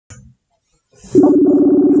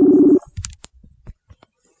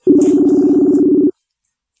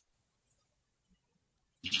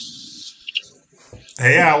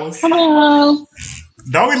Hey, Alice. Hello.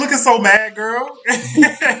 Don't be looking so mad, girl.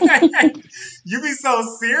 You be so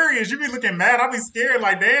serious. You be looking mad. I be scared.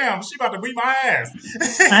 Like, damn, she about to beat my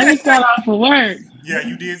I just ass. got off of work. Yeah,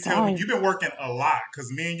 you did tell me Tired. you've been working a lot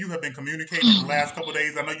because me and you have been communicating for the last couple of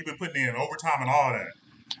days. I know you've been putting in overtime and all that.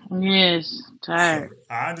 Yes, So tired.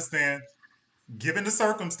 I understand. Given the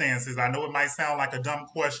circumstances, I know it might sound like a dumb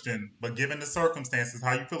question, but given the circumstances,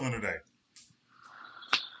 how you feeling today?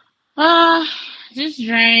 Uh, just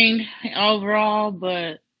drained overall,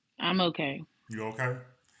 but I'm okay. You okay?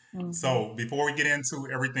 hmm So before we get into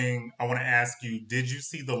everything, I want to ask you: did you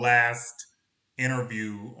see the last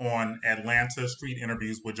interview on Atlanta Street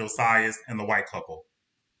Interviews with Josias and the white couple?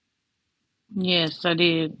 Yes, I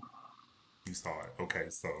did. You saw it. Okay,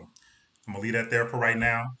 so I'm gonna leave that there for right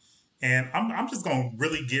now, and I'm just gonna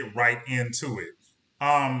really get right into it.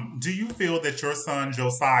 Do you feel that your son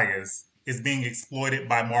Josias is being exploited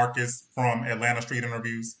by Marcus from Atlanta Street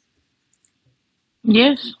Interviews?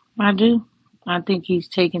 Yes, I do. I think he's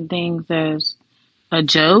taking things as a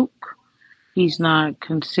joke. He's not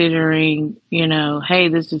considering, hey,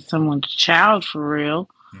 this is someone's child for real.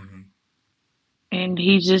 Hmm. And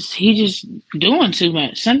he just doing too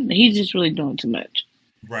much. He's just really doing too much.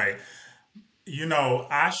 Right.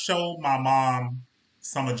 I showed my mom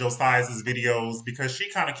some of Josiah's videos because she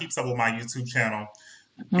kind of keeps up with my YouTube channel,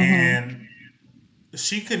 hmm and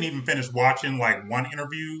she couldn't even finish watching like one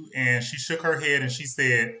interview, and she shook her head and she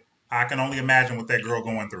said, "I can only imagine what that girl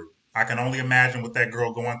going through. I can only imagine what that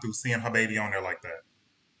girl going through seeing her baby on there like that."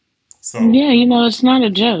 So, Yeah, it's not a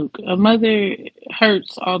joke. A mother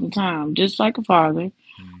hurts all the time, just like a father.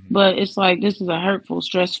 hmm But it's like this is a hurtful,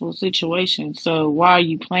 stressful situation. So why are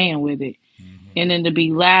you playing with it? hmm And then to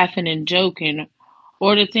be laughing and joking,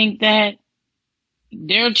 or to think that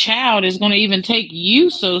their child is going to even take you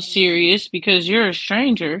so serious because you're a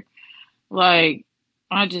stranger. Like,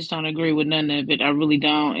 I just don't agree with none of it. I really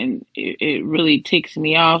don't. And it really ticks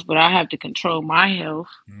me off. But I have to control my health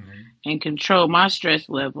hmm and control my stress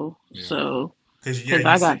level. yeah, So, because yeah, because you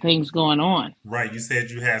I said got things going on. right. You said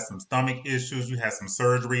you had some stomach issues, you had some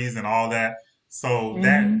surgeries and all that. So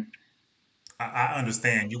that hmm I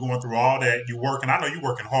understand you going through all that. You working. I know you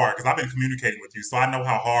working hard because I've been communicating with you, so I know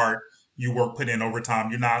how hard you work, put in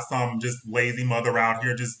overtime. You're not some just lazy mother out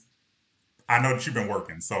here. Just I know that you've been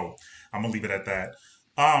working, so I'm gonna leave it at that.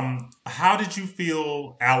 How did you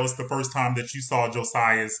feel, Alice, the first time that you saw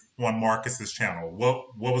Josiah's on Marcus's channel?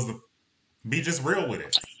 What was the be just real with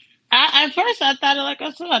it? At first, I thought it, like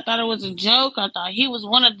I said, I thought it was a joke. I thought he was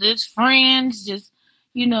one of his friends, just,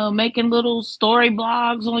 making little story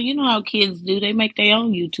blogs on, how kids do. They make their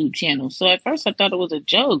own YouTube channel. So at first, I thought it was a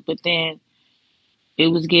joke, but then it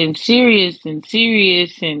was getting serious and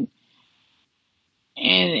serious and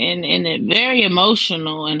it very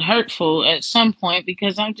emotional and hurtful at some point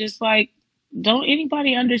because I'm just like, don't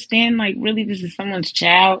anybody understand? Like, really, this is someone's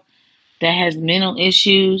child that has mental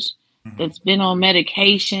issues, Hmm. that's been on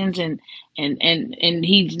medications, and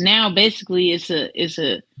he's now basically it's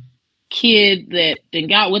a kid that then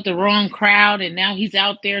got with the wrong crowd, and now he's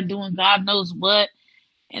out there doing God knows what.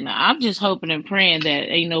 And I'm just hoping and praying that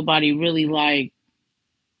ain't nobody really like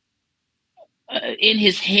in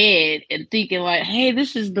his head and thinking like, hey,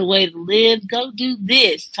 this is the way to live. Go do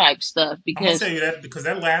this type stuff I'm gonna because tell you that because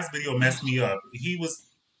that last video messed me up. He was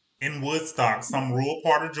in Woodstock, some rural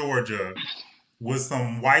part of Georgia, with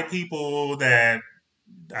some white people that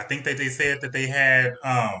I think that they said that they had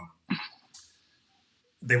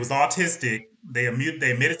they was autistic. They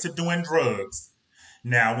admitted to doing drugs.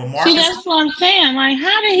 Now when see, Marcus that's what I'm saying. Like,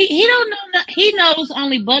 how did he don't know he knows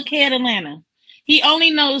only Buckhead, Atlanta. He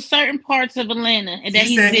only knows certain parts of Atlanta and he that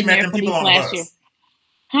he's said he been met there them for people these on the last year. bus.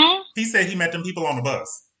 Huh? He said he met them people on the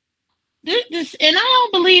bus. This and I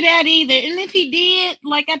don't believe that either. And if he did,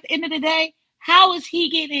 like at the end of the day, how is he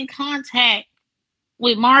getting in contact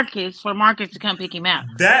with Marcus for Marcus to come pick him up?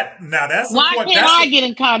 That now that's a Why point. can't That's a I get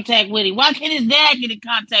in contact with him? Why can't his dad get in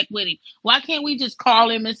contact with him? Why can't we just call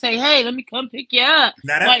him and say, hey, let me come pick you up?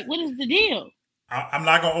 now that Like, what is the deal? I'm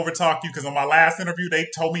not gonna overtalk you because on my last interview they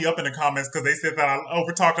told me up in the comments because they said that I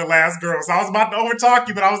overtalked the last girl. So I was about to overtalk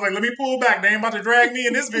you, but I was like, let me pull back. They ain't about to drag me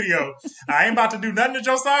in this video. I ain't about to do nothing to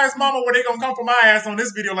Josiah's mama where they gonna come for my ass on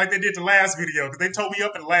this video like they did the last video because they told me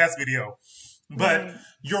up in the last video. But Right.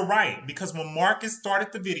 you're right because when Marcus started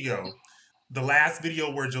the video, the last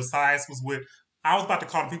video where Josias was with, I was about to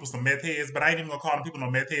call them people some meth heads, but I ain't even gonna call them people no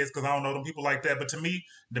meth heads because I don't know them people like that. But to me,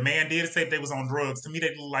 the man did say they was on drugs. To me, they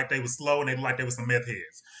looked like they was slow and they looked like they was some meth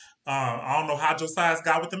heads. I don't know how Josias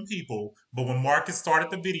got with them people, but when Marcus started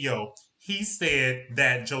the video, he said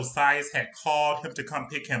that Josias had called him to come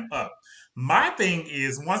pick him up. My thing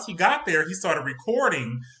is, once he got there, he started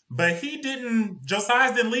recording, but he didn't.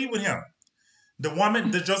 Josias didn't leave with him. The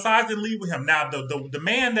Josias didn't leave with him. Now, the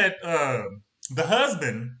man that the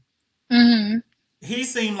husband, Hmm. he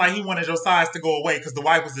seemed like he wanted Josias to go away because the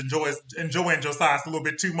wife was enjoying Josias a little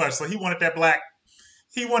bit too much. So he wanted that black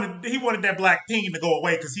he wanted that black king to go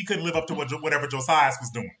away because he couldn't live up to whatever Josias was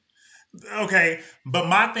doing. Okay, but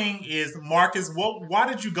my thing is, Marcus, why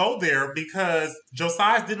did you go there? Because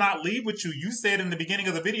Josias did not leave with you. You said in the beginning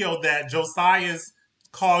of the video that Josias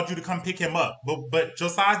called you to come pick him up, but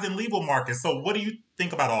Josias didn't leave with Marcus. So what do you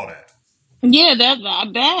think about all that? Yeah,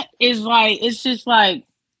 that is like it's just like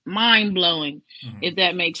mind blowing, Mm-hmm. if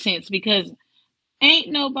that makes sense. Because ain't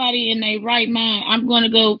nobody in their right mind. I'm gonna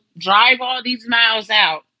go drive all these miles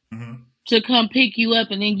out Mm-hmm. to come pick you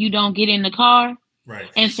up, and then you don't get in the car. Right.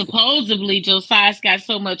 And supposedly Josiah's got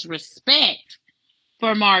so much respect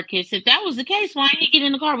for Marcus. If that was the case, why didn't he get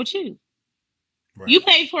in the car with you? Right. You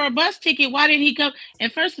paid for a bus ticket. Why didn't he come?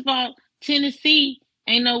 And first of all, Tennessee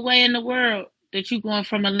ain't no way in the world that you going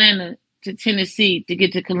from Atlanta to Tennessee to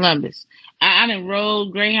get to Columbus. I done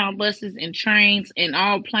rode Greyhound buses and trains and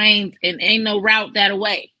all planes, and ain't no route that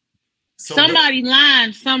away. So do Somebody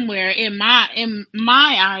lying somewhere in my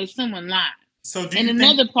eyes. Someone lied. so do And you think?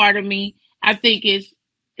 another part of me, I think, is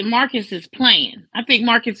Marcus is playing. I think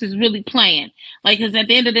Marcus is really playing. Like, because at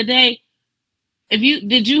the end of the day, if you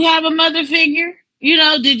did you have a mother figure?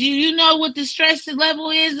 Did you know what the stress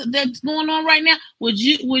level is that's going on right now? Would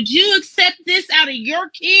you accept this out of your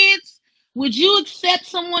kids? Would you accept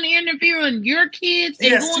someone interviewing your kids He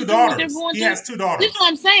and has going two through what they're daughters. going He through? has two This is daughters. what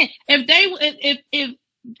I'm saying.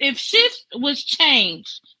 If shift was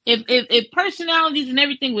changed, if personalities and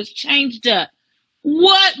everything was changed up,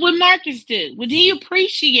 what would Marcus do? Would he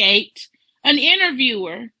appreciate an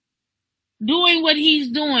interviewer doing what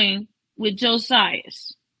he's doing with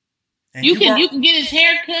Josias? And You you've can already. you can get his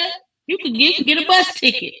hair cut. You can get a bus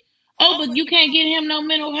ticket. Oh, but you can't get him no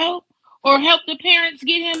mental health or help the parents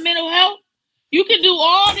get him mental health. You can do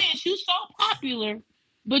all this. You so popular,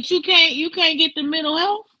 but you can't get the mental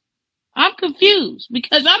health. I'm confused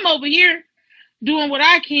because I'm over here doing what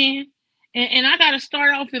I can, and I got to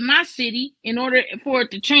start off in my city in order for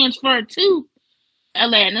it to transfer to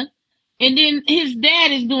Atlanta. And then his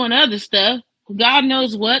dad is doing other stuff. God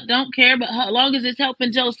knows what, don't care, but as long as it's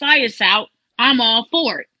helping Josias out, I'm all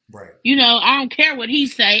for it. Right. I don't care what he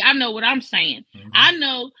say. I know what I'm saying. I Mm-hmm.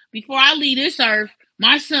 know before I leave this earth,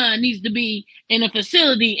 my son needs to be in a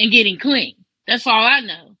facility and getting clean. That's all I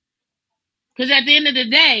know. Because at the end of the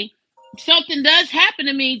day, something does happen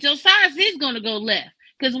to me, Josias is going to go left.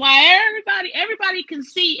 Because while everybody can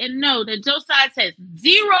see and know that Josias has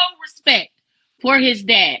zero respect for his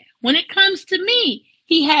dad, when it comes to me,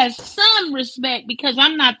 he has some respect because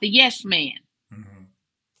I'm not the yes man. Mm-hmm.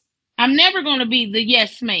 I'm never going to be the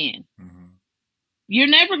yes man. Mm-hmm. You're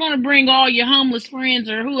never going to bring all your homeless friends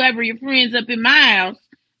or whoever your friends up in my house.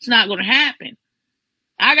 It's not going to happen.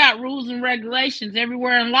 I got rules and regulations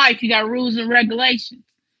everywhere in life. You got rules and regulations.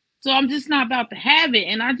 So I'm just not about to have it.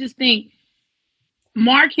 And I just think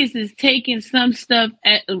Marcus is taking some stuff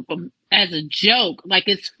as a joke, like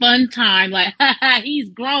it's fun time. Like, he's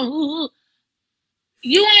grown.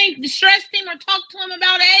 You ain't stressed him or talked to him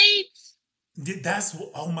about AIDS. That's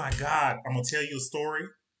oh my god! I'm gonna tell you a story.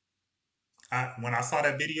 When I saw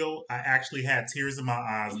that video, I actually had tears in my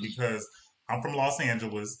eyes because I'm from Los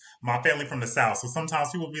Angeles. My family from the South, so sometimes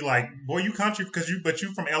people be like, "Boy, you country because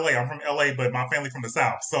you from LA." I'm from LA, but my family from the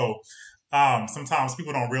South. So sometimes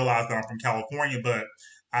people don't realize that I'm from California. But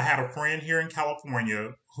I had a friend here in California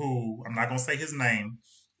who I'm not gonna say his name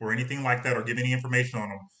or anything like that or give any information on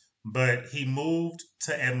him, but he moved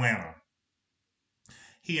to Atlanta.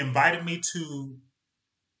 He invited me to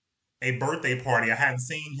a birthday party. I hadn't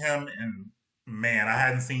seen him in man, I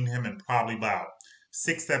hadn't seen him in probably about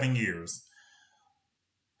 6, 7 years.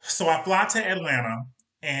 So I fly to Atlanta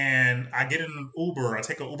and I get in an Uber. I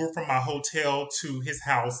take an Uber from my hotel to his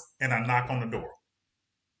house and I knock on the door.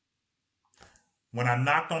 When I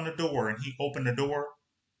knocked on the door and he opened the door,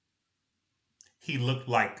 he looked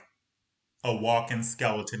like a walking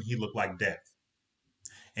skeleton. He looked like death.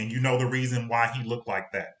 And you know the reason why he looked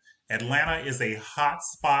like that. Atlanta is a hot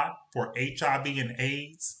spot for HIV and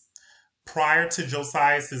AIDS. Prior to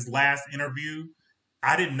Josias's last interview,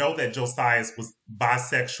 I didn't know that Josias was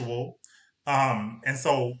bisexual. And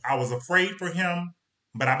so I was afraid for him,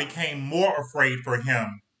 but I became more afraid for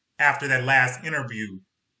him after that last interview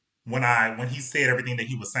when he said everything that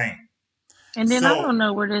he was saying. And then I So don't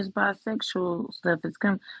know where this bisexual stuff is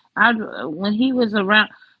coming. I when he was around.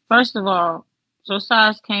 First of all,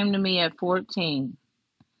 Josias came to me at 14.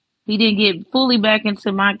 He didn't get fully back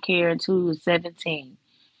into my care until he was 17.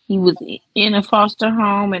 He was in a foster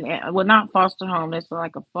home, and well, not foster home. It's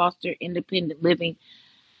like a foster independent living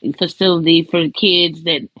facility for kids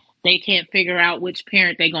that they can't figure out which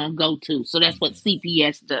parent they're gonna go to. So that's what Mm-hmm.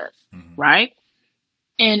 CPS does, Mm-hmm. right?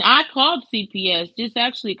 And I called CPS just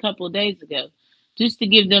actually a couple of days ago, just to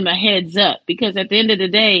give them a heads up, because at the end of the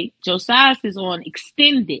day, Josias is on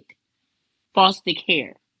extended foster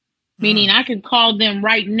care, meaning Mm-hmm. I can call them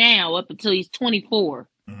right now up until he's 24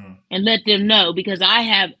 Mm-hmm. and let them know, because I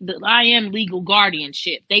am legal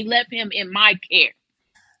guardianship. They left him in my care,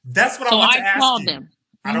 That's what I so want to I ask called you. them.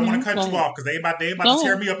 I don't want to Go cut you ahead. off because they about to Go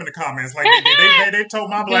tear ahead. me up in the comments. Like they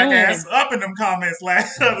told my Go black ass ahead. up in them comments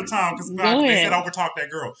last other time Go because they said I ahead. overtalked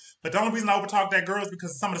that girl. But the only reason I overtalked that girl is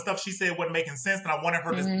because some of the stuff she said wasn't making sense, and I didn't want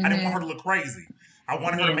her to Hmm. look crazy. I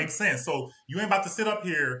wanted her to Yeah. make sense. So you ain't about to sit up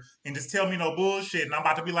here and just tell me no bullshit, and I'm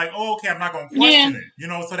about to be like, oh, okay, I'm not gonna Yeah. question it.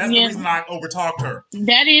 So that's the Yeah. reason I overtalked her.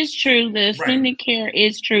 That is true. The Right. extended care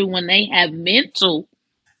is true when they have mental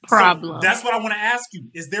So that's problems. what I want to ask you.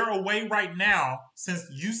 Is there a way right now, since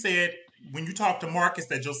you said when you talked to Marcus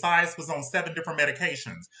that Josias was on 7 different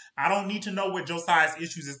medications? I don't need to know what Josias'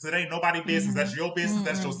 issues is today. Nobody business. Hmm. That's your business.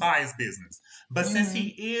 That's Hmm. Josias' business. But since he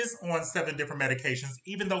Hmm. is on 7 different medications,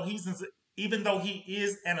 even though he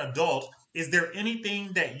is an adult, is there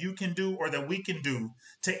anything that you can do or that we can do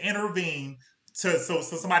to intervene so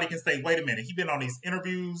somebody can say, wait a minute, he's been on these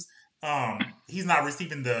interviews. He's not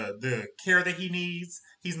receiving the care that he needs.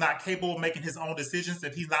 He's not capable of making his own decisions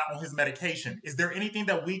if he's not on his medication. Is there anything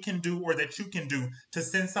that we can do or that you can do to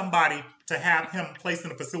send somebody to have him placed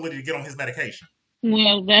in a facility to get on his medication?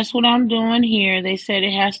 Well, that's what I'm doing here. They said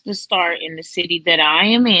it has to start in the city that I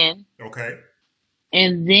am in, Okay.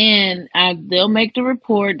 and then they'll make the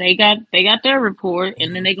report. They got their report,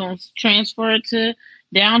 and then Mm-hmm. they're gonna transfer it to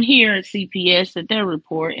down here at CPS at their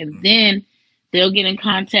report, and Mm-hmm. then they'll get in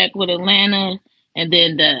contact with Atlanta, and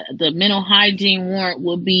then the mental hygiene warrant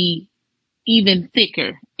will be even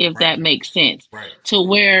thicker, if Right. that makes sense. Right. To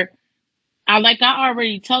where I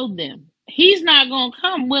already told them he's not gonna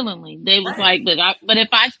come willingly. They was Right. like, but if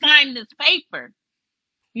I sign this paper,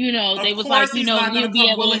 they Of was like, course, he's not going he'll to be come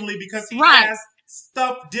able to. willingly because he Right. has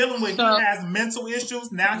stuff dealing with. He So, has mental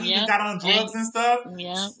issues. Now he even yep, got on and drugs and stuff.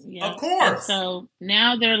 yep, Of yep. And course. so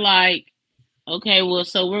now they're like, okay, well,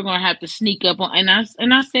 so we're gonna have to sneak up on. And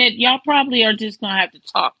I said, y'all probably are just gonna have to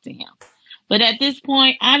talk to him. But at this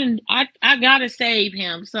point, I gotta save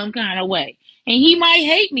him some kind of way, and he might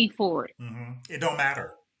hate me for it. It don't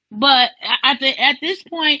matter. But at this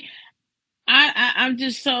point, I'm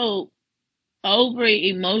just so over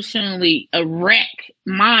emotionally a wreck,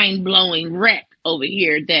 mind blowing wreck over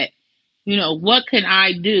here that what can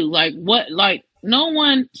I do? Like what? Like no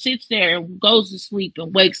one sits there and goes to sleep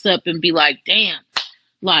and wakes up and be like, damn,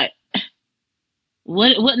 like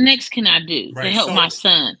what next can I do to Right. help my So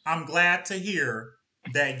son? I'm glad to hear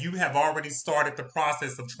that you have already started the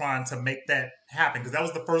process of trying to make that happen because that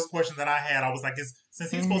was the first question that I had. I was like,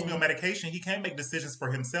 since he's supposed to be on Hmm. medication, he can't make decisions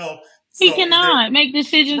for himself. He So is there cannot make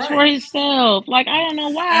decisions for right? himself. Like I don't know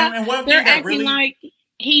why And one they're thing that acting really like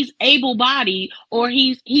he's able bodied or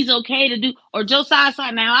he's okay to do or Josiah's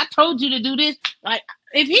like now I told you to do this. Like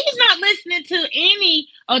if he's not listening to any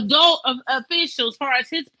adult officials, as far as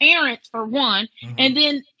his parents for one, and Mhm.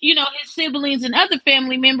 then his siblings and other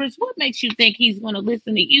family members, what makes you think he's going to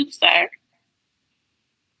listen to you, sir?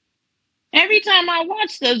 Every time I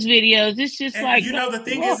watch those videos, it's just And like, the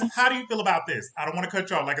thing is, how do you feel about this? I don't want to cut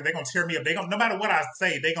you off. Like they're gonna tear me up. They gonna no matter what I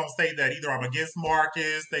say, they're gonna say that either I'm against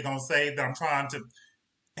Marcus. They're gonna say that I'm trying to.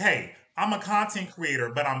 Hey, I'm a content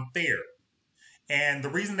creator, but I'm fair. And the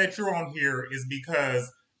reason that you're on here is because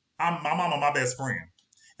I'm my mama, my best friend.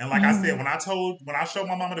 And like I said, mm, when I showed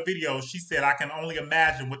my mama the video, she said I can only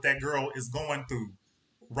imagine what that girl is going through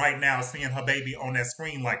right now, seeing her baby on that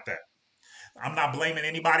screen like that. I'm not blaming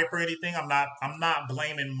anybody for anything. I'm not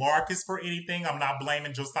blaming Marcus for anything. I'm not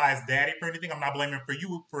blaming Josiah's daddy for anything. I'm not blaming for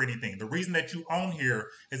you for anything. The reason that you own here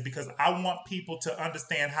is because I want people to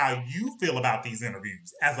understand how you feel about these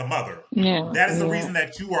interviews as a mother. yeah, That is the yeah, reason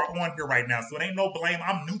that you are on here right now. So it ain't no blame.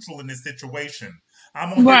 I'm neutral in this situation.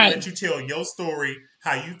 I'm on here to let right. you tell your story,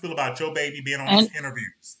 how you feel about your baby being on these And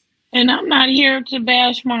interviews. And I'm not here to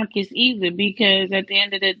bash Marcus either because at the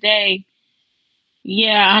end of the day,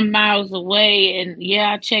 yeah, I'm miles away and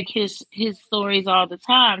yeah, I check his stories all the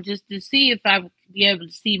time just to see if I would be able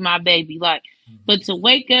to see my baby. Like, but to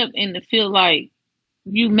wake up and to feel like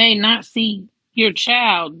you may not see your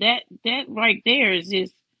child, that right there is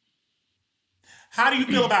just How do you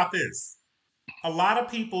feel about this? a lot of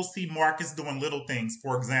people see Marcus doing little things.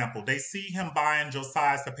 For example, they see him buying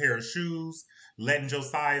Josias a pair of shoes, letting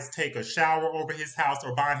Josias take a shower over his house,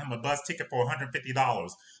 or buying him a bus ticket for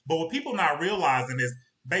 $150. But what people not realizing is,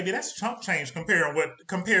 baby, that's chump change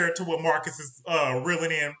compared to what Marcus is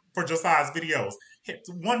reeling in for Josiah's videos.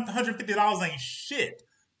 $150 ain't shit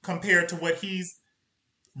compared to what he's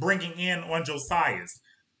bringing in on Josiah's.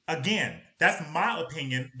 Again, that's my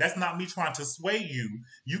opinion. That's not me trying to sway you.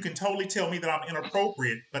 You can totally tell me that I'm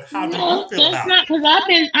inappropriate, but how do you No, feel that's about it? not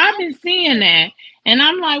because I've been seeing that, and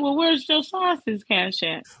I'm like, well, where's Josiah's cash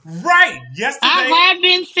at? Right. Yesterday, I have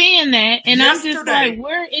been seeing that, and I'm just like, yesterday,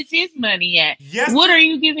 where is his money at? What yesterday, are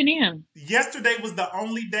you giving him? yesterday was the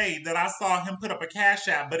only day that I saw him put up a cash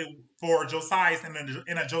app, but for Josiah's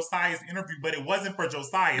in a Josiah's interview, but it wasn't for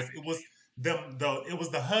Josiah's. It was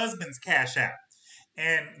the husband's cash app.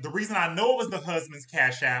 And the reason I know it was the husband's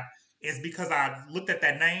cash app is because I looked at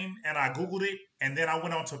that name and I Googled it, and then I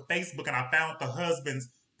went onto Facebook and I found the husband's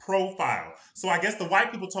profile. So I guess the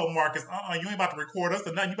white people told Marcus, you ain't about to record us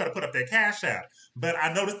or nothing. You better put up that cash app. But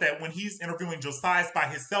I noticed that when he's interviewing Josias by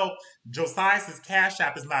himself, Josias's cash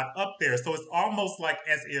app is not up there. So it's almost like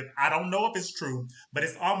as if, I don't know if it's true, but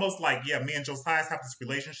it's almost like, yeah, me and Josias have this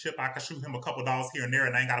relationship. I could shoot him a couple dollars here and there,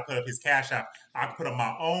 and I ain't got to put up his cash app. I could put up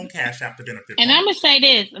my own cash app to benefit And from I'm it. gonna say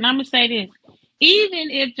this, and I'm gonna say this. Even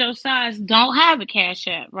if Josiah's don't have a cash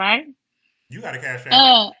app, right? You got a cash app.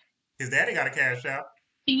 Uh, His daddy got a cash app.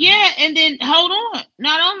 yeah, and then hold on.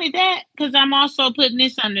 Not only that, because I'm also putting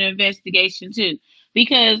this under investigation too,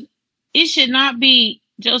 because it should not be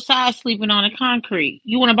Josiah sleeping on the concrete.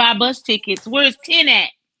 You want to buy bus tickets? Where's Tin at?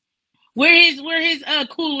 Where his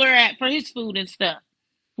cooler at for his food and stuff?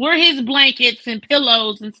 Where his blankets and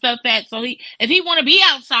pillows and stuff at? So if he want to be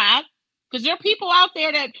outside, because there are people out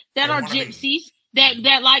there that They are want to be. gypsies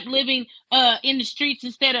that like living in the streets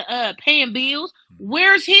instead of paying bills.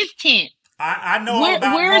 Where's his tent? I know all Where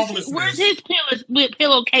about where's homelessness. his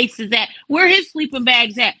pillowcases at? Where his sleeping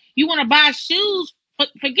bags at? You want to buy shoes?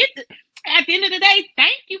 Forget the. At the end of the day,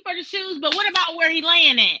 thank you for the shoes, but what about where he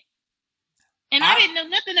laying at? And I I didn't know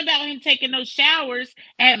nothing about him taking those showers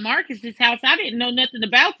at Marcus's house. I didn't know nothing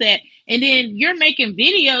about that. And then you're making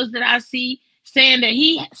videos that I see saying that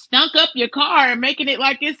he stunk up your car and making it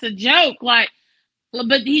like it's a joke. Like,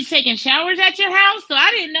 but he's taking showers at your house, so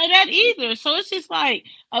I didn't know that either. So it's just like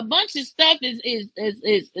a bunch of stuff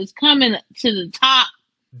is coming to the top,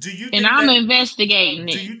 do you and think I'm that investigating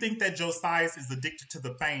do it. you think that Josias is addicted to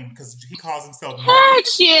the fame because he calls himself Heck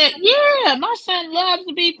Marcus? shit, yeah. My son loves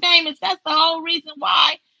to be famous. That's the whole reason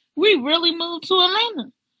why we really moved to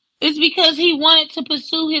Atlanta. It's because he wanted to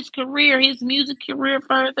pursue his career, his music career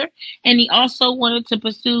further, and he also wanted to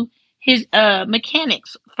pursue his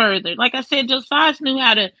mechanics further. Like I said, Josiah knew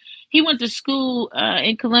how to. He went to school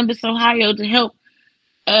in Columbus, Ohio, to help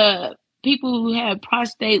uh people who have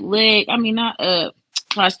prostate leg. I mean, not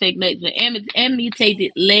prostate legs, but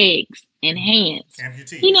amputated legs and hands.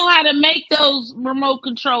 He know Amputees. how to make those remote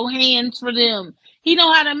control hands for them. He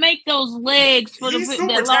know how to make those legs for the He's super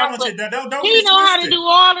that lost leg. talented. Now, don't get He it know how to twisted. do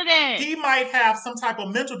all of that. He might have some type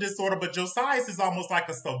of mental disorder, but Josias is almost like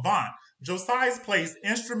a savant. Josias plays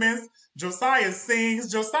instruments. Josias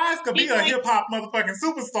sings. Josias could be He's a like, hip hop motherfucking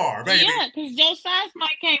superstar, baby. yeah, because Joe Sizemore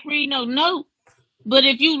can't read no note. But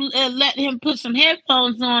if you let him put some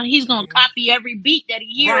headphones on, he's gonna copy every beat that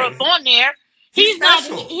he hear up Right. on there. He's He's not.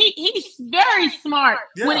 special. He's very smart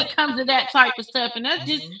when Yeah. it comes to that type of stuff, and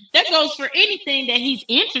that goes for anything that he's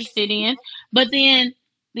interested in. But then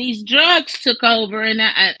these drugs took over, and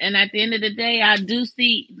at the end of the day, I do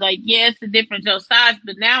see like yeah, it's a different Joe size,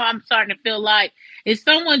 but now I'm starting to feel like is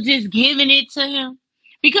someone just giving it to him?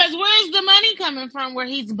 Because where's the money coming from? Where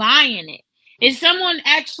he's buying it? Is someone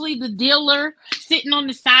actually the dealer sitting on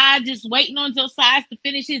the side just waiting on Josiah to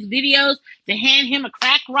finish his videos to hand him a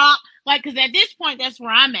crack rock? Like, because at this point, that's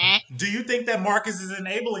where I'm at. Do you think that Marcus is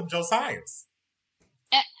enabling Josias?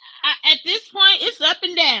 At, at this point, it's up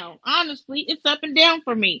and down. Honestly, it's up and down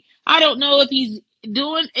for me. I don't know if he's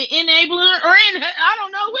doing enabling or I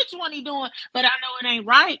don't know which one he's doing, but I know it ain't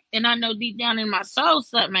right, and I know deep down in my soul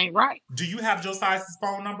something ain't right. Do you have Josias'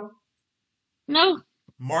 phone number? No,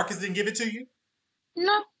 Marcus didn't give it to you?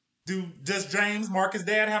 no. Does James, Marcus'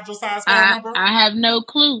 dad, have Josiah's phone number? I have no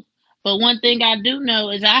clue. But one thing I do know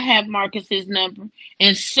is I have Marcus's number,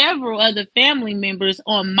 and several other family members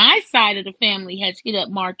on my side of the family has hit up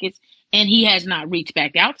Marcus, and he has not reached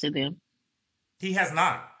back out to them. He has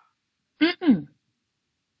not. Mm-mm.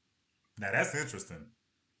 Now that's interesting.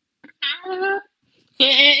 Uh-huh.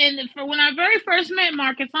 And for when I very first met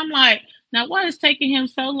Marcus, I'm like, now what is taking him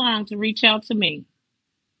so long to reach out to me?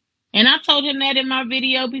 And I told him that in my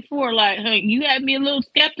video before. Like, hey, you had me a little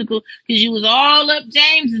skeptical because you was all up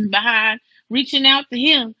James's behind, reaching out to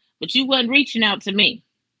him, but you wasn't reaching out to me.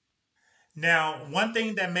 Now, one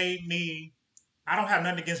thing that made me, I don't have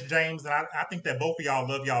nothing against James, and I think that both of y'all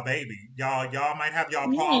love y'all baby. Y'all might have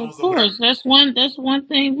y'all Yeah, of problems or whatever. course. That's one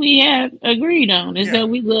thing we have agreed on is Yeah, that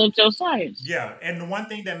we love Josias. yeah. And the one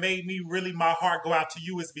thing that made me really my heart go out to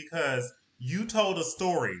you is because you told a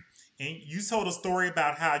story. And you told a story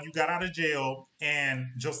about how you got out of jail and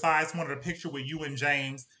Josias wanted a picture with you and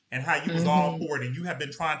James and how you was all Hmm. for it and you have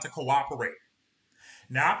been trying to cooperate.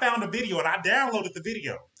 Now I found a video and I downloaded the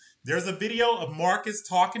video. There's a video of Marcus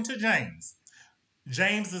talking to James.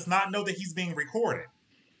 James does not know that he's being recorded.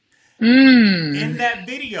 In Mm. that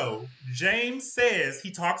video, James says he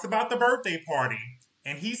talks about the birthday party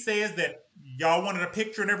and he says that y'all wanted a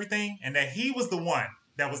picture and everything, and that he was the one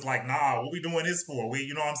that was like, "Nah, what we doing this for? We,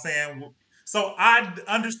 you know what I'm saying?" So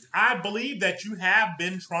I believe that you have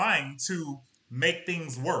been trying to make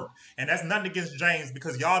things work, and that's nothing against James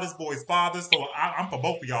because y'all this boy's father. So I'm for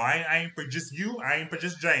both of y'all. I ain't for just you. I ain't for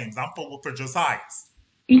just James. I'm for Josias.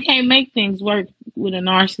 You can't make things work with a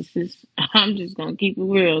narcissist. I'm just gonna keep it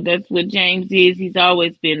real. That's what James is. He's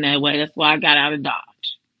always been that way. That's why I got out of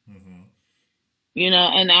Dodge. Mm-hmm.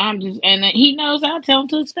 And he knows I'll tell him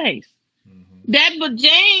to his face. Mm-hmm. But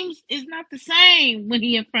James is not the same when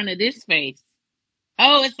he in front of this face.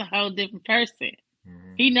 Oh, it's a whole different person.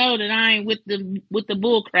 Mm-hmm. He know that I ain't with the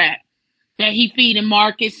bull crap that he feeding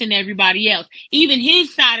Marcus and everybody else. Even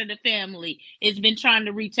his side of the family has been trying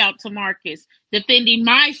to reach out to Marcus, defending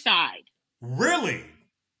my side. Really?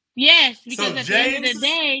 Yes, because So at the end of the James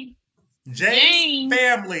day, James' James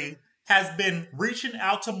family has been reaching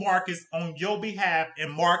out to Marcus on your behalf,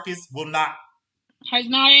 and Marcus will not. has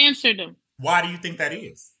not answered him. Why do you think that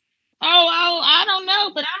is? I don't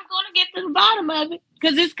know, but I'm going to get to the bottom of it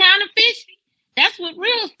because it's kind of fishy. That's what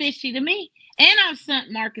real fishy to me. And I've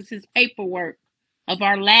sent Marcus's paperwork of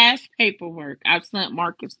our last paperwork. I've sent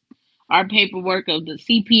Marcus our paperwork of the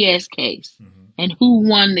CPS case Mm-hmm. and who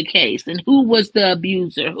won the case and who was the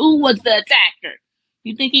abuser, who was the attacker.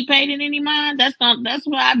 You think he paid it any mind? That's not. That's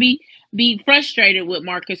why I be frustrated with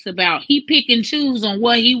Marcus about. He pick and choose on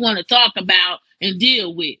what he want to talk about and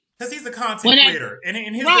deal with. Because he's a content Whatever. creator. And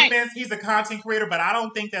in his Right. defense, he's a content creator, but I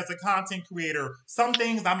don't think that's a content creator. Some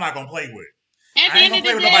things I'm not going to play with. At I the ain't end going of to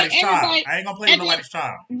play the with day, nobody's child. everybody I ain't going to play with at the nobody's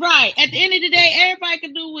child. right at the end of the day, everybody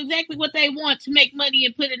can do exactly what they want to make money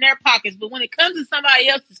and put in their pockets. But when it comes to somebody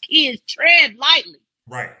else's kids, tread lightly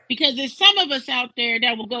Right. because there's some of us out there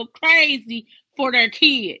that will go crazy for their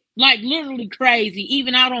kid, like literally crazy,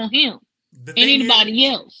 even out on him The and thing is, anybody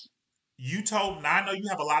else. you told, now I know you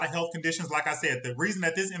have a lot of health conditions. Like I said, the reason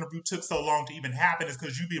that this interview took so long to even happen is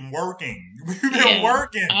because you've been working. You've been Yeah,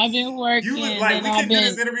 working. I've been You working, was and like, then we I've couldn't do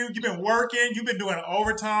this been interview. You've been working. You've been doing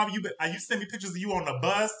overtime. You sent me pictures of you on the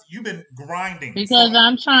bus. You've been grinding. So because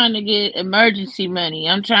I'm trying to get emergency money.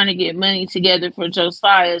 I'm trying to get money together for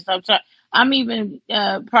Josiah's. I'm even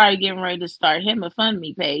probably getting ready to start him a fund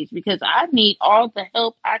me page because I need all the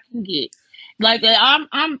help I can get. Like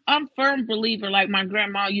I'm firm believer. Like my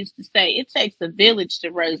grandma used to say, it takes a village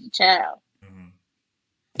to raise a child. mhm.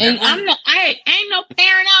 That And brings I ain't no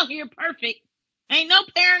parent out here perfect. Ain't no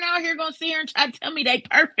parent out here gonna sit here and try to tell me they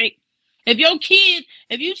perfect. If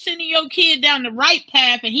you sending your kid down the right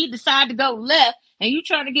path and he decide to go left and you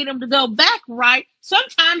trying to get him to go back right,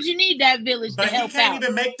 sometimes you need that village to but he help can't out.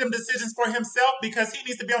 even make them decisions for himself because he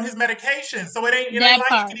needs to be on his medication. So it ain't That like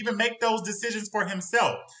he part. can even make those decisions for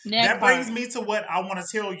himself. That That brings part. me to what I want to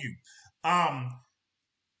tell you. Um,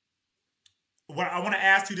 what I want to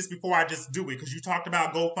ask you this before I just do it because you talked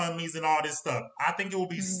about GoFundMe's and all this stuff. I think it would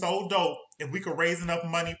be Mhm. so dope if we could raise enough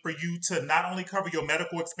money for you to not only cover your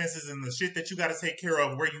medical expenses and the shit that you got to take care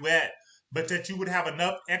of where you at, but that you would have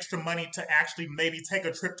enough extra money to actually maybe take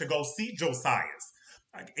a trip to go see Josiah's.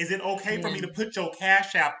 Like, is it okay for me Yeah. to put your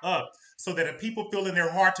Cash App up so that if people feel in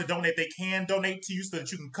their heart to donate, they can donate to you so that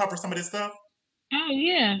you can cover some of this stuff? Oh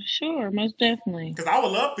yeah, sure, most definitely. Because I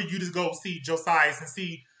would love for you to go see Josiah's and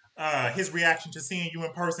see his reaction to seeing you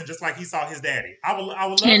in person, just like he saw his daddy. I would love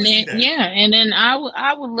And to see then that. yeah, and then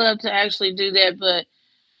I would love to actually do that, but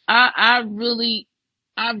I really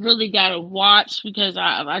gotta watch because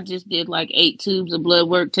I just did like 8 tubes of blood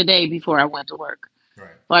work today before I went to work. Right.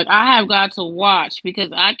 Like I have got to watch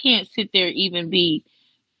because I can't sit there even be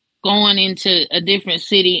going into a different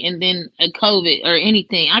city and then a COVID or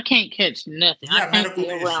anything. I can't catch nothing. You I have can't medical be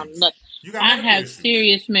around issues. nothing. You got I medical have issues.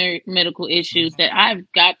 serious medical issues Hmm. that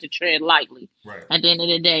I've got to tread lightly Right. at the end of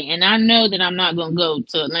the day. And I know that I'm not going to go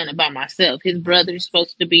to Atlanta by myself. His Right. brother is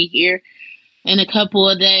supposed to be here. in a couple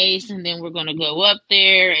of days, and then we're gonna go up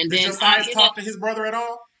there, and Does then I, Josias talk to his brother at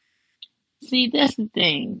all? see, that's the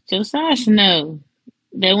thing. Josias know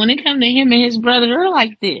that when it comes to him and his brother, they're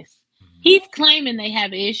like this. He's claiming they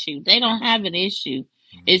have an issue. They don't have an issue.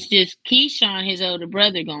 It's Mm-hmm. just Keyshawn, his older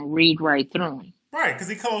brother, gonna read right through him. Right, because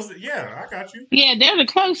he closed it. Yeah, I got you. Yeah, they're the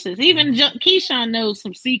closest. Even Mm-hmm. Keyshawn knows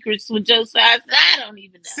some secrets with Josiah that I don't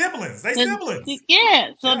even Siblings, they know. siblings.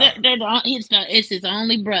 Yeah, so Yeah. it's his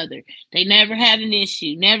only brother. They never had an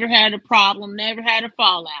issue, never had a problem, never had a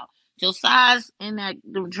fallout. Josiah's in that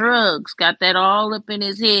the drugs got that all up in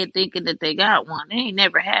his head, thinking that they got one. They ain't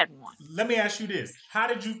never had one. Let me ask you this: how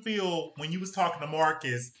did you feel when you was talking to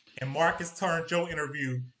Marcus and Marcus turned your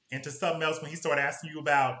interview into something else when he started asking you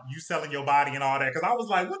about you selling your body and all that? Because I was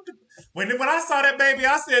like, what? When I saw that baby,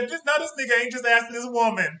 I said, this nigga ain't just asking this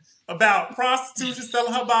woman about prostitution,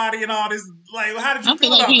 selling her body, and all this. Like, how did you I feel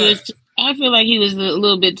feel like about he that? was. I feel like he was a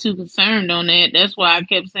little bit too concerned on that. That's why I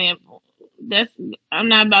kept saying, "That's I'm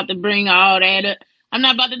not about to bring all that up. I'm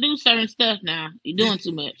not about to do certain stuff now. You're Did doing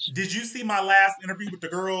too much." Did you see my last interview with the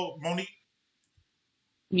girl Monique?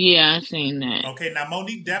 Yeah, I seen that. Okay, now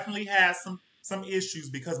Monique definitely has some issues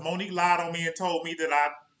because Monique lied on me and told me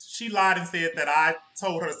that she lied and said that I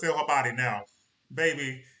told her to sell her body. Now,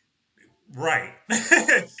 baby, right.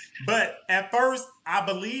 But at first, I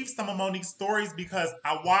believed some of Monique's stories because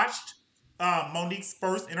I watched Monique's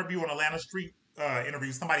first interview on Atlanta Street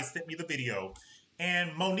interview. Somebody sent me the video.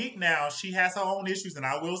 And Monique now, she has her own issues, and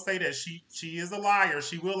I will say that she is a liar.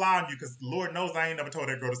 She will lie on you because Lord knows I ain't never told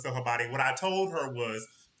that girl to sell her body. What I told her was,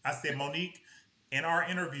 I said, Monique, in our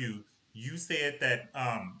interview, you said that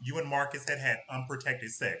you and Marcus had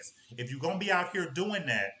unprotected sex. If you're gonna be out here doing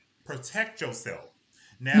that, protect yourself.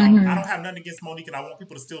 Now, I Hmm. don't have nothing against Monique, and I want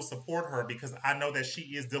people to still support her because I know that she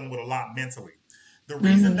is dealing with a lot mentally. The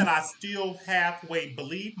reason that Hmm. I still halfway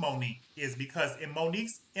believe Monique is because in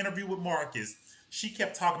Monique's interview with Marcus, she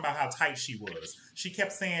kept talking about how tight she was. She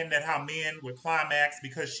kept saying that how men would climax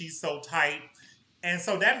because she's so tight. And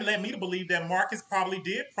so that led me to believe that Marcus probably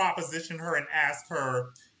did proposition her and ask her,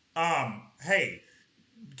 hey,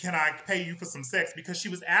 can I pay you for some sex? Because she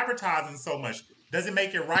was advertising so much. Does it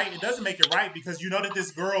make it right? It doesn't make it right because you know that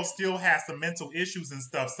this girl still has some mental issues and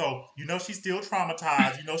stuff. So you know she's still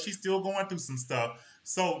traumatized. You know she's still going through some stuff.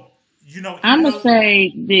 So I'm even gonna though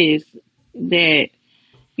say this that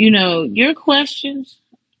your questions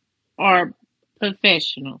are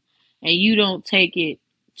professional, and you don't take it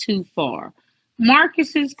too far.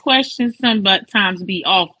 Marcus's questions sometimes be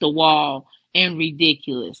off the wall and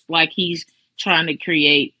ridiculous, like he's trying to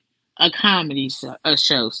create a comedy a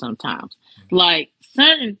show sometimes. Like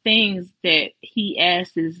certain things that he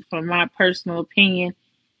asks is, from my personal opinion,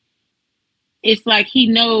 it's like he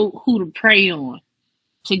know who to prey on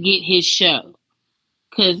to get his show.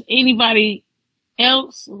 Cause anybody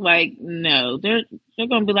else, like, no, they're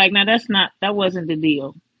gonna be like, no, that wasn't the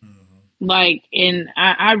deal. Mhm. Like, and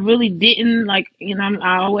I really didn't like,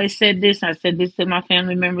 I always said this. I said this to my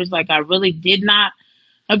family members. Like, I really did not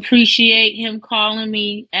appreciate him calling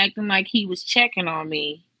me, acting like he was checking on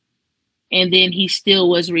me, and then he still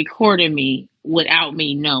was recording me without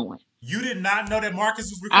me knowing. you did not know that Marcus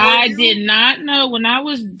was recording I did you. not know. When I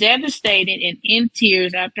was devastated and in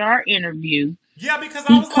tears after our interview, Yeah, because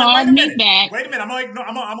I he was like, called me back. wait a minute. I'm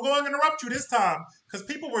going to interrupt you this time because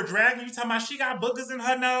people were dragging you talking about she got boogers in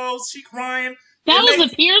her nose, she crying. That It was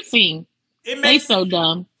makes a piercing. it They makes so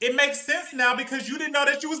dumb. it makes sense now because you didn't know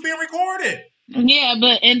that you was being recorded. Yeah,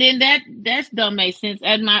 but and then that's don't make sense.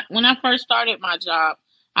 At my When I first started my job,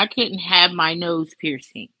 I couldn't have my nose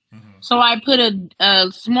piercing, Mm-hmm. so I put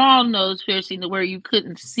a small nose piercing to where you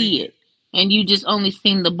couldn't See see it. it, and you just only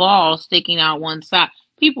seen the ball sticking out one side.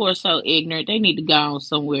 People are so ignorant; they need to go on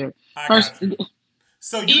somewhere. I First, got you.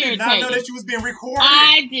 So you did not know irritating. that you was being recorded,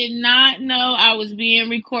 I did not know I was being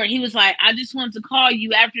recorded. He was like, "I just wanted to call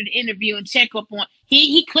you after the interview and check up on."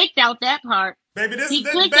 He clicked out that part. baby. He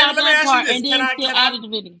clicked Baby. out Let me that ask you part this: and then still can I? added the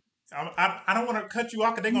video. I don't want to cut you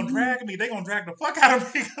off because they're gonna Mhm. drag me. They're gonna drag the fuck out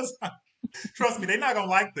of me. Because trust me, they're not gonna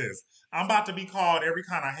like this. I'm about to be called every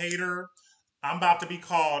kind of hater. I'm about to be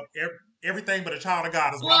called everything but a child of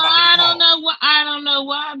God is Well, what I'm about to be I don't called. know why. I don't know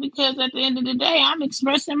why, because at the end of the day, I'm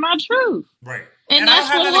expressing my truth, Right. and And I don't that's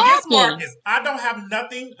have what nothing against happened. Marcus. I don't have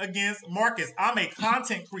nothing against Marcus. I'm a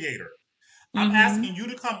content creator. I'm Hmm. asking you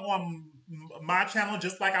to come on my channel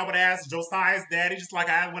just like I would ask Josias's daddy, just like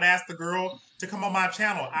I would ask the girl to come on my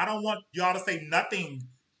channel. I don't want y'all to say nothing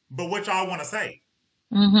but what y'all want to say.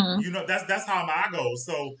 Hmm. That's how my go.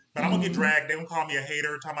 So, but I'm gonna get Hmm. dragged. They gonna call me a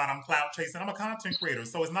hater, talking about I'm clout chasing. I'm a content creator,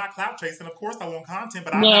 so it's not clout chasing. Of course, I want content,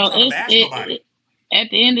 but I'm not Well, trying to bash nobody. at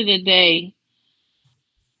the end of the day,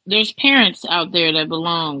 there's parents out there that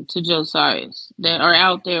belong to Josias that are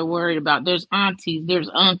out there worried about. There's aunties, there's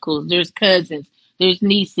uncles, there's cousins, there's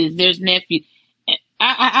nieces, there's nephews.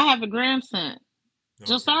 I have a grandson.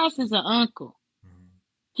 Okay. Josias is an uncle. Mm-hmm.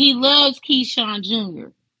 He loves Keyshawn Jr.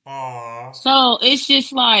 Aw. So it's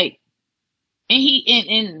just like,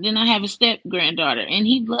 and then I have a step granddaughter, and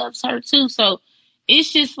he loves her too. So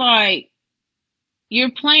it's just like you're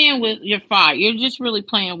playing with your fire. You're just really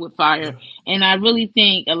playing with fire. Yep. And I really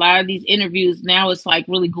think a lot of these interviews now it's like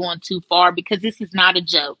really going too far because this is not a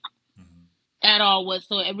joke Mm-hmm. at all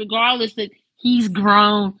whatsoever. Regardless that he's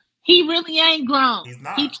grown, he really ain't grown. He's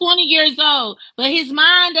not. He's 20 years old, but his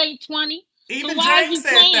mind ain't 20. So Even why is James you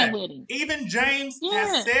said playing that. with him? Even James has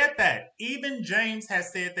Yeah. said that. Even James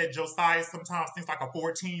has said that Josiah sometimes thinks like a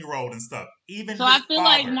 14-year-old and stuff. Even So his father. I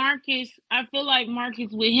feel like Marcus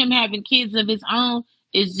with him having kids of his own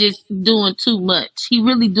is just doing too much. He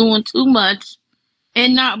really doing too much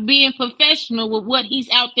and not being professional with what he's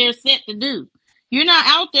out there set to do. You're not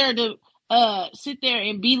out there to sit there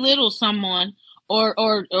and belittle someone or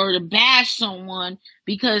to bash someone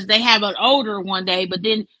because they have an odor one day, but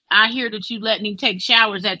then I hear that you letting him take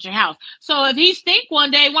showers at your house. So if he stink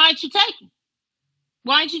one day, why don't you take him?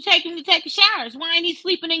 Why don't you take him to take a showers? Why ain't he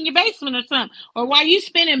sleeping in your basement or something? Or why you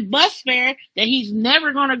spending bus fare that he's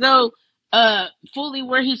never gonna go fully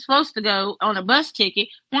where he's supposed to go on a bus ticket?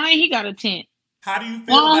 Why ain't he got a tent? How do you Why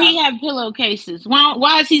feel don't about he have pillowcases?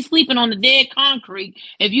 Why is he sleeping on the dead concrete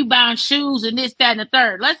if you buying shoes and this, that, and the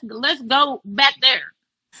third? Let's go back there.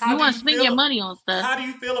 how You do want you to spend your feel money on stuff. how do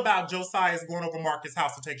you feel about Josiah's going over Marcus'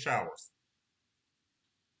 house to take showers?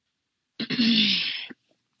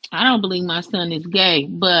 I don't believe my son is gay,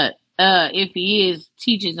 but if he is,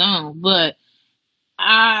 teach his own. But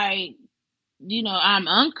I, I'm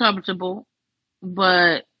uncomfortable.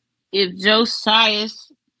 But if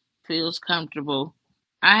Josias feels comfortable,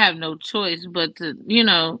 I have no choice but to,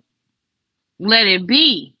 let it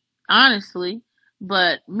be, honestly.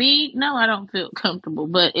 But me, no, I don't feel comfortable.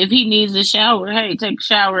 But if he needs a shower, hey, take a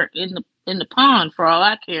shower in the pond for all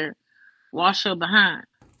I care. Wash your behind,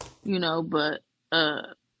 but uh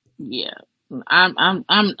yeah. I'm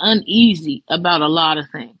uneasy about a lot of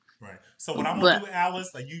things. Right. So what I'm gonna But do,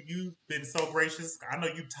 Alice, like you've been so gracious. I know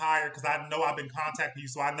you tired because I know I've been contacting you,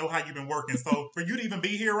 so I know how you've been working. So for you to even be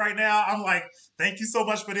here right now, I'm like, thank you so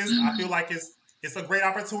much for this. I feel like it's a great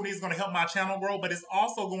opportunity. It's going to help my channel grow, but it's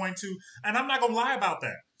also going to, and I'm not gonna lie about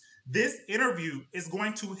that. This interview is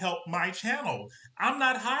going to help my channel. I'm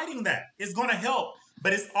not hiding that. It's going to help,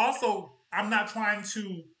 but it's also I'm not trying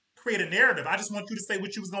to create a narrative. I just want you to say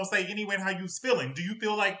what you was gonna say anyway and how you was feeling. Do you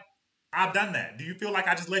feel like I've done that? Do you feel like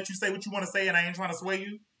I just let you say what you want to say and I ain't trying to sway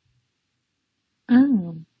you?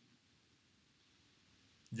 mm,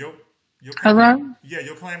 Your your camera, hello. yeah,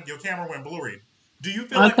 your camera went blurry. Do you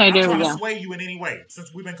feel like Okay, I'm there we trying to go. sway you in any way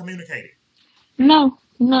since we've been communicating? No,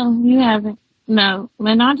 no, you haven't. No,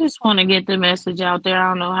 and I just want to get the message out there. I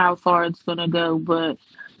don't know how far it's gonna go, but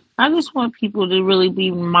I just want people to really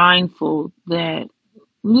be mindful that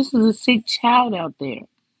this is a sick child out there.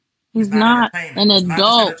 It's He's not not entertainment. an It's not just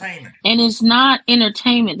adult, entertainment. and it's not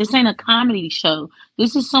entertainment. This ain't a comedy show.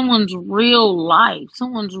 This is someone's real life,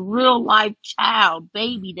 someone's real life child,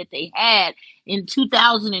 baby that they had in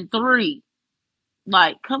 2003.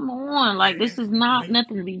 Like, come on, like And this is not when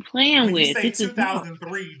nothing to be playing when you with. say This is not.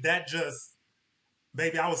 2003, that just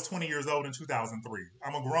baby, I was 20 years old in 2003.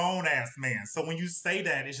 I'm a grown ass man. So when you say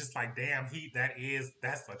that, it's just like, damn,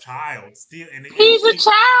 that's a child still. And He's a see,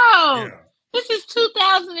 child. yeah, This is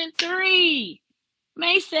 2003.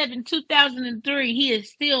 May 7th, 2003. He is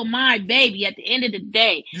still my baby at the end of the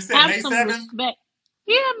day. you said Have May some 7th. respect.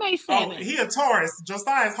 Yeah, May Oh, 7th. he a Taurus.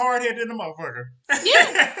 Josiah's hard headed than a motherfucker.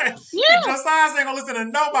 Yeah, yeah, Josiah's ain't gonna listen to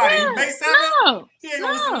nobody. yeah. May 7th, No, he ain't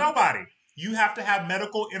gonna listen to no. nobody. You have to have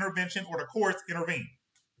medical intervention or the courts intervene.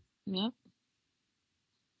 Yep.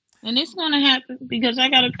 And it's going to happen because I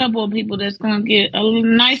got a couple of people that's going to get a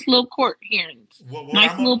nice little court hearings, What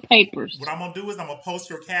nice I'm gonna little what papers. I'm gonna do is I'm gonna post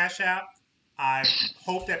your cash app. I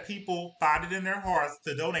hope that people find it in their hearts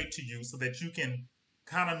to donate to you so that you can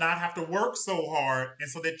kind of not have to work so hard and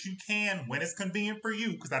so that you can, when it's convenient for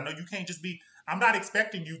you, because I know you can't just be, I'm not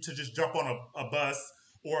expecting you to just jump on a bus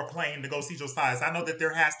or a plane to go see Josiah. I know that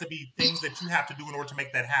there has to be things that you have to do in order to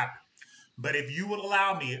make that happen. But if you would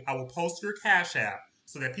allow me, I will post your Cash App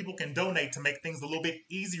so that people can donate to make things a little bit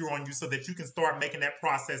easier on you so that you can start making that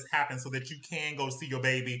process happen so that you can go see your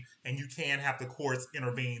baby and you can have the courts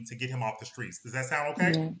intervene to get him off the streets. Does that sound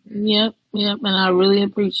okay? Yeah. Yep, yep. And I really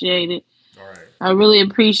appreciate it. All right. I really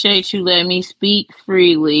appreciate you letting me speak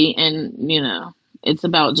freely. And, it's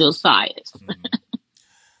about Josiah's. Mm-hmm.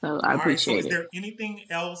 So I All right. So, appreciate is it. there anything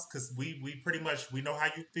else? Because we pretty much we know how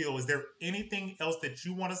you feel. Is there anything else that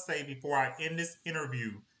you want to say before I end this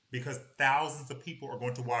interview? Because thousands of people are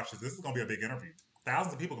going to watch this. This is going to be a big interview.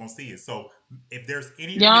 Thousands of people are going to see it. So, if there's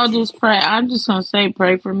anything Y'all that you just pray. I'm just gonna say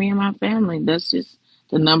pray for me and my family. That's just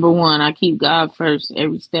the number one. I keep God first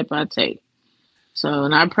every step I take. So,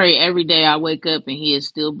 and I pray every day I wake up and He is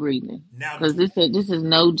still breathing. now, Because this is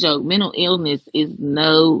no joke. Mental illness is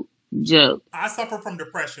no joke. I suffer from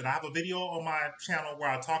depression. I have a video on my channel where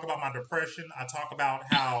I talk about my depression. I talk about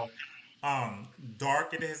how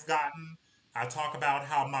dark it has gotten. I talk about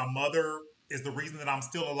how my mother is the reason that I'm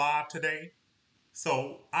still alive today.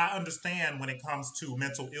 So I understand when it comes to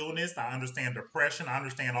mental illness. I understand depression. I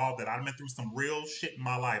understand all that. I've been through some real shit in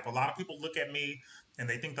my life. A lot of people look at me and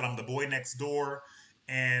they think that I'm the boy next door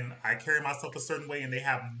and I carry myself a certain way and they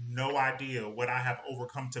have no idea what I have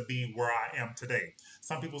overcome to be where I am today.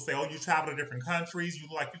 Some people say, oh, you travel to different countries. You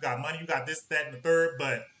look like you got money. You got this, that, and the third.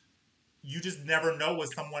 But you just never know what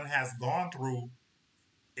someone has gone through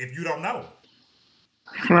if you don't know.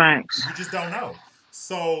 Right. You just don't know.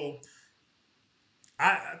 So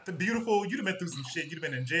the beautiful, you've been through some shit. You've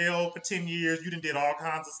been in jail for 10 years. You done did all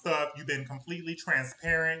kinds of stuff. You've been completely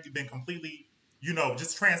transparent. You've been completely,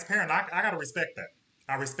 just transparent. I gotta respect that.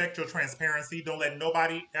 I respect your transparency. Don't let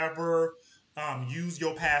nobody ever use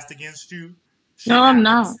your past against you. Shit No, I'm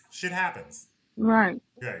not. happens. Shit happens. Right.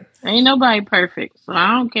 Okay. Ain't nobody perfect. So I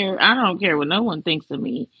Right. don't care. I don't care what no one thinks of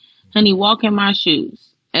me. Honey, walk in my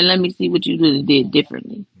shoes and let me see what you would have did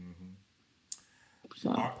differently. Mm-hmm. So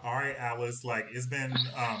All right, Alice. Like it's been,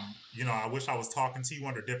 I wish I was talking to you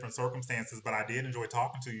under different circumstances, but I did enjoy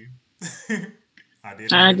talking to you. I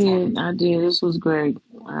did I enjoy talking did. to I you. did. This was great.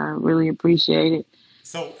 I really appreciate it.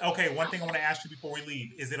 So, okay, one thing I want to ask you before we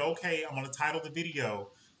leave: is it okay? I'm going to title the video.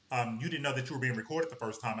 You didn't know that you were being recorded the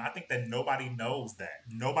first time. I think that nobody knows that.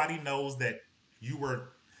 Nobody knows that you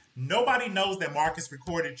were. Nobody knows that Marcus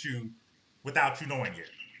recorded you without you knowing it.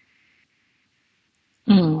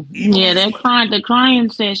 Mm. Even when Yeah, he, the crying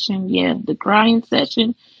session. Yeah, the crying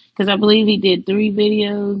session. Because I believe he did 3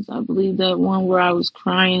 videos. I believe that one where I was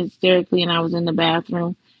crying hysterically and I was in the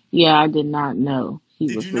bathroom. Yeah, I did not know he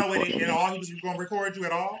did you was know it recording at me. all? He was going to record you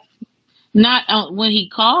at all? Not when he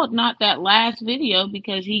called, not that last video,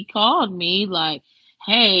 because he called me like,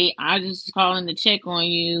 "Hey, I just calling to check on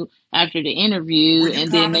you after the Were interview," you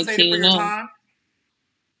and then next thing compensated for you your know, time?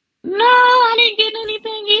 no, I didn't get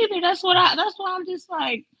anything either. That's why I'm just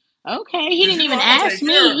like, okay. He Because didn't you know even I'm going to ask take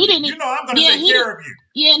care me. of He you. didn't. You know I'm going to Yeah, take he didn't. care of you.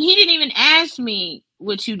 Yeah, and he didn't even ask me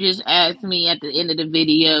what you just asked me at the end of the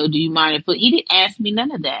video. Do you mind if he didn't ask me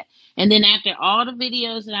none of that? And then after all the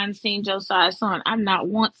videos that I've seen Josiah's on, I've not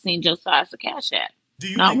once seen Josiah's a Cash App. Do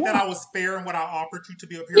you Not think that I once. was fair in what I offered you to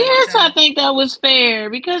be up here on my Yes, I channel? think that was fair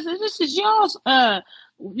because this is y'all's.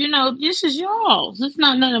 This is y'all's. It's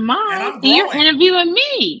not none of And mine. I'm And you're growing. interviewing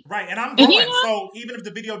me. Right, and I'm And you growing. So even if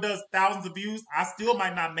the video does thousands of views, I still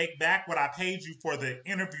might not make back what I paid you for the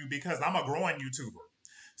interview because I'm a growing YouTuber. know,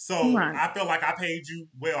 So right? I feel like I paid you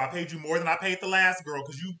well. I paid you more than I paid the last girl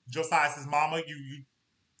because you, Josias'S mama.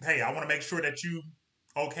 Hey, I want to make sure that you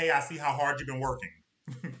okay. I see how hard you've been working.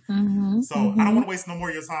 Mhm. So I don't Mhm. want to waste no more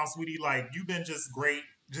of your time, sweetie. Like you've been just great.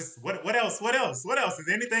 Just what else? What else? What else? Is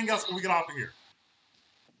there anything else before we get off of here?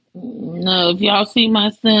 No, if y'all see my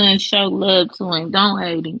son, show love to him. Don't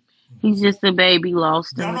hate him. He's just a baby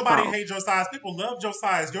lost in Don't the nobody sauce. hate Josias. People love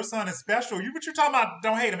Josias. Your son is special. You what you talking about?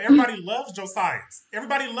 Don't hate him. Everybody loves Josias.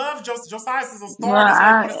 Everybody loves Josias is a Well, star. That's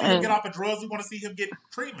why we want to see him hey, get off of drugs. We want to see him get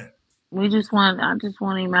treatment. I just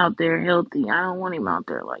want him out there healthy. I don't want him out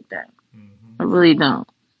there like that. Hmm. I really don't.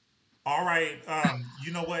 All right.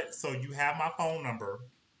 You know what? So you have my phone number.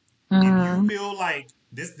 If you Mhm. feel like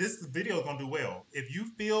this video is gonna do well, if you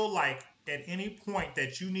feel like at any point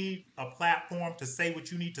that you need a platform to say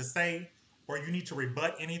what you need to say, or you need to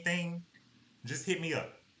rebut anything, just hit me up,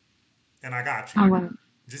 and I got you. All right.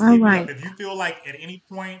 Just All hit me up right. if you feel like at any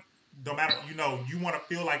point, no matter you want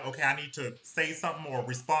to feel like okay, I need to say something or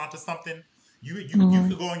respond to something. You Mhm.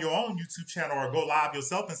 could go on your own YouTube channel or go live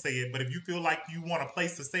yourself and say it. But if you feel like you want a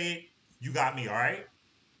place to say it, you got me. All right.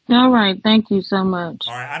 All right. Thank you so much.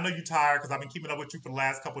 All right. I know you're tired because I've been keeping up with you for the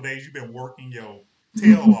last couple of days. You've been working your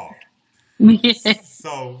tail off. Yeah.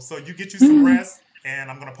 So you get you some rest,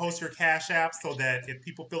 and I'm gonna post your cash app so that if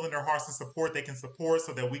people feel in their hearts to support, they can support,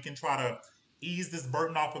 so that we can try to ease this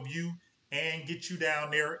burden off of you and get you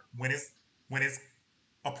down there when it's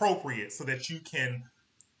appropriate, so that you can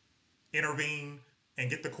intervene and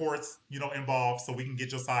get the courts involved, so we can get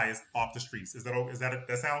Josias off the streets.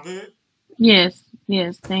 That sound good? Yes.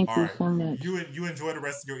 Yes. Thank All you right. so much. You enjoy the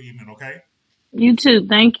rest of your evening, okay? You too.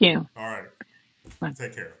 Thank you. All right.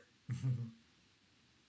 Take care.